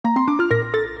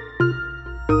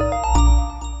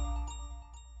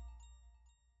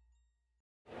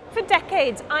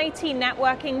decades, IT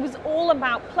networking was all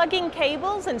about plugging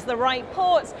cables into the right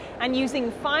ports and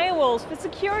using firewalls for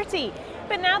security.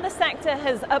 But now the sector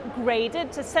has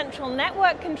upgraded to central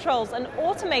network controls and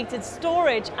automated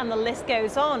storage, and the list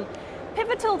goes on.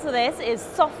 Pivotal to this is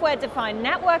software-defined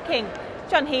networking.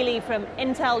 John Healy from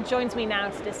Intel joins me now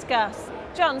to discuss.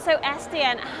 John, so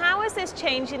SDN, how is this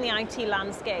changing the IT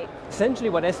landscape? Essentially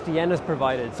what SDN has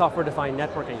provided, software-defined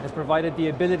networking, has provided the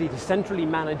ability to centrally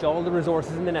manage all the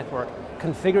resources in the network,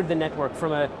 configure the network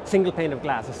from a single pane of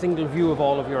glass, a single view of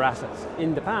all of your assets.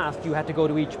 In the past, you had to go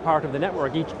to each part of the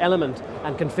network, each element,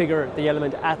 and configure the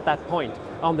element at that point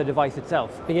on the device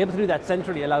itself. Being able to do that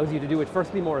centrally allows you to do it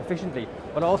firstly more efficiently,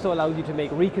 but also allows you to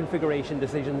make reconfiguration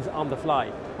decisions on the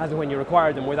fly, as and when you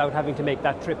require them, without having to make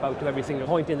that trip out to every single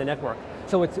point in the network.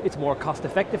 So it's more cost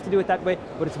effective to do it that way,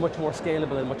 but it's much more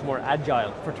scalable and much more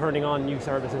agile for turning on new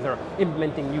services or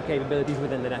implementing new capabilities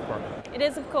within the network. It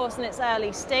is, of course, in its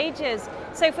early stages.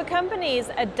 So for companies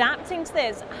adapting to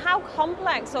this, how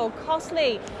complex or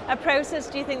costly a process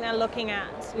do you think they're looking at?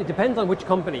 It depends on which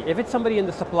company. If it's somebody in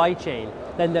the supply chain,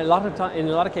 then in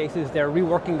a lot of cases they're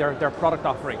reworking their product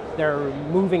offering. They're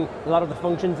moving a lot of the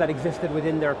functions that existed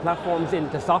within their platforms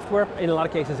into software, in a lot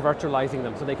of cases virtualizing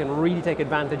them, so they can really take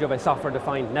advantage of a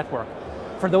software-defined network.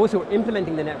 For those who are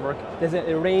implementing the network, there's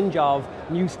a range of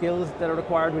new skills that are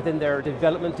required within their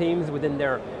development teams, within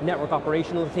their network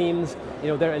operational teams.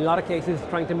 They're in a lot of cases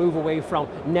trying to move away from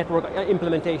network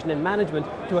implementation and management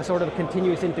to a sort of a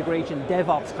continuous integration,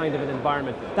 DevOps kind of an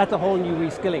environment. That's a whole new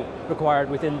reskilling required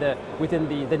within the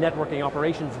networking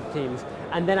operations teams.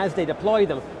 And then as they deploy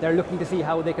them, they're looking to see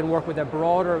how they can work with a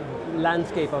broader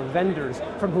landscape of vendors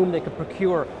from whom they could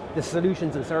procure the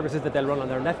solutions and services that they'll run on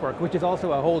their network, which is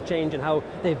also a whole change in how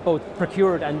they've both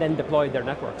procured and then deployed their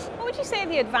networks. What would you say are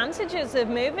the advantages of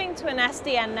moving to an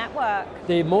SDN network?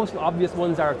 The most obvious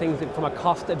ones are things from a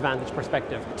cost advantage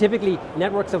perspective. Typically,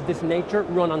 networks of this nature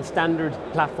run on standard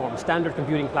platforms, standard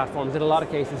computing platforms, in a lot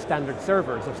of cases standard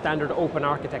servers or standard open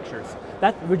architectures.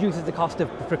 That reduces the cost of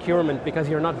procurement because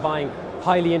you're not buying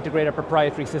highly integrated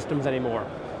proprietary systems anymore.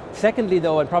 Secondly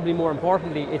though, and probably more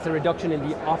importantly, it's a reduction in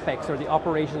the OpEx or the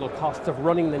operational costs of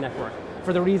running the network,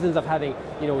 for the reasons of having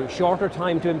shorter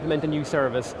time to implement a new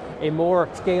service, a more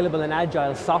scalable and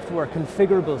agile software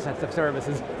configurable sets of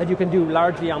services that you can do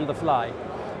largely on the fly.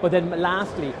 But then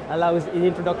lastly, allows the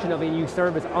introduction of a new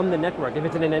service on the network. If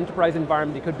it's in an enterprise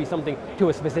environment, it could be something to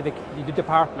a specific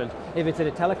department. If it's in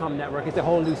a telecom network, it's a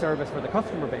whole new service for the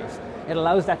customer base. It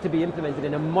allows that to be implemented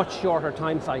in a much shorter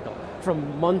time cycle,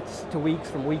 from months to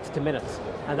weeks, from weeks to minutes.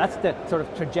 And that's the sort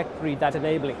of trajectory that's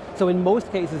enabling. So in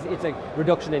most cases, it's a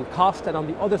reduction in cost, and on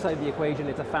the other side of the equation,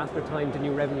 it's a faster time to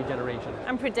new revenue generation.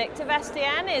 And predictive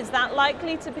SDN, is that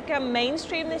likely to become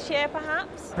mainstream this year,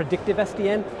 perhaps? Predictive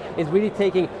SDN is really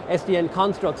taking SDN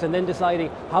constructs and then deciding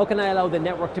how can I allow the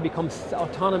network to become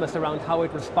autonomous around how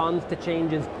it responds to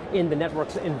changes in the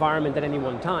network's environment at any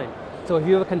one time. So if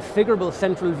you have a configurable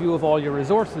central view of all your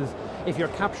resources, if you're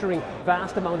capturing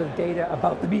vast amount of data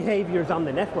about the behaviors on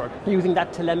the network, using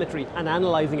that telemetry and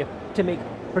analyzing it to make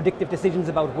predictive decisions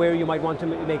about where you might want to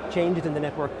make changes in the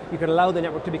network, you can allow the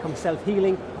network to become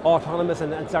self-healing, autonomous,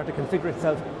 and start to configure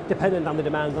itself dependent on the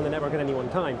demands on the network at any one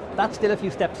time. That's still a few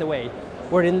steps away.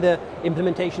 We're in the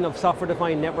implementation of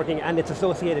software-defined networking and its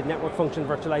associated network function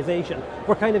virtualization.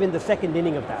 We're kind of in the second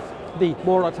inning of that. The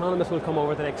more autonomous will come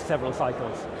over the next several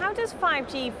cycles. How does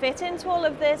 5G fit into all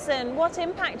of this, and what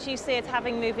impact do you see it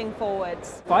having moving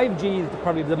forwards? 5G is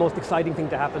probably the most exciting thing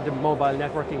to happen to mobile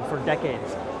networking for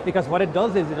decades, because what it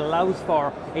does is it allows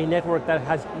for a network that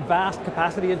has vast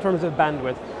capacity in terms of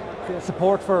bandwidth,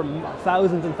 support for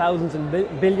thousands and thousands and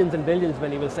billions,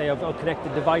 many will say, of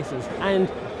connected devices,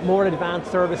 and more advanced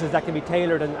services that can be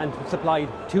tailored and supplied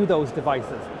to those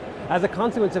devices. As a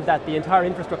consequence of that, the entire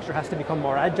infrastructure has to become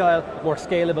more agile, more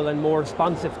scalable, and more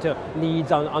responsive to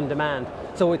needs on demand.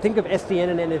 So we think of SDN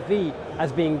and NFV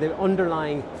as being the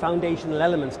underlying foundational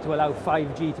elements to allow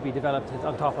 5G to be developed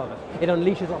on top of it. It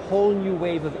unleashes a whole new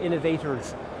wave of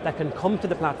innovators that can come to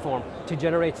the platform to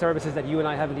generate services that you and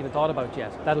I haven't even thought about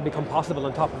yet. That'll become possible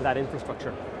on top of that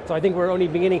infrastructure. So I think we're only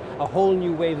beginning a whole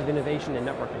new wave of innovation in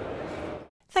networking.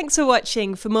 Thanks for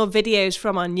watching. For more videos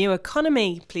from our new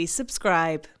economy, please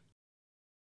subscribe.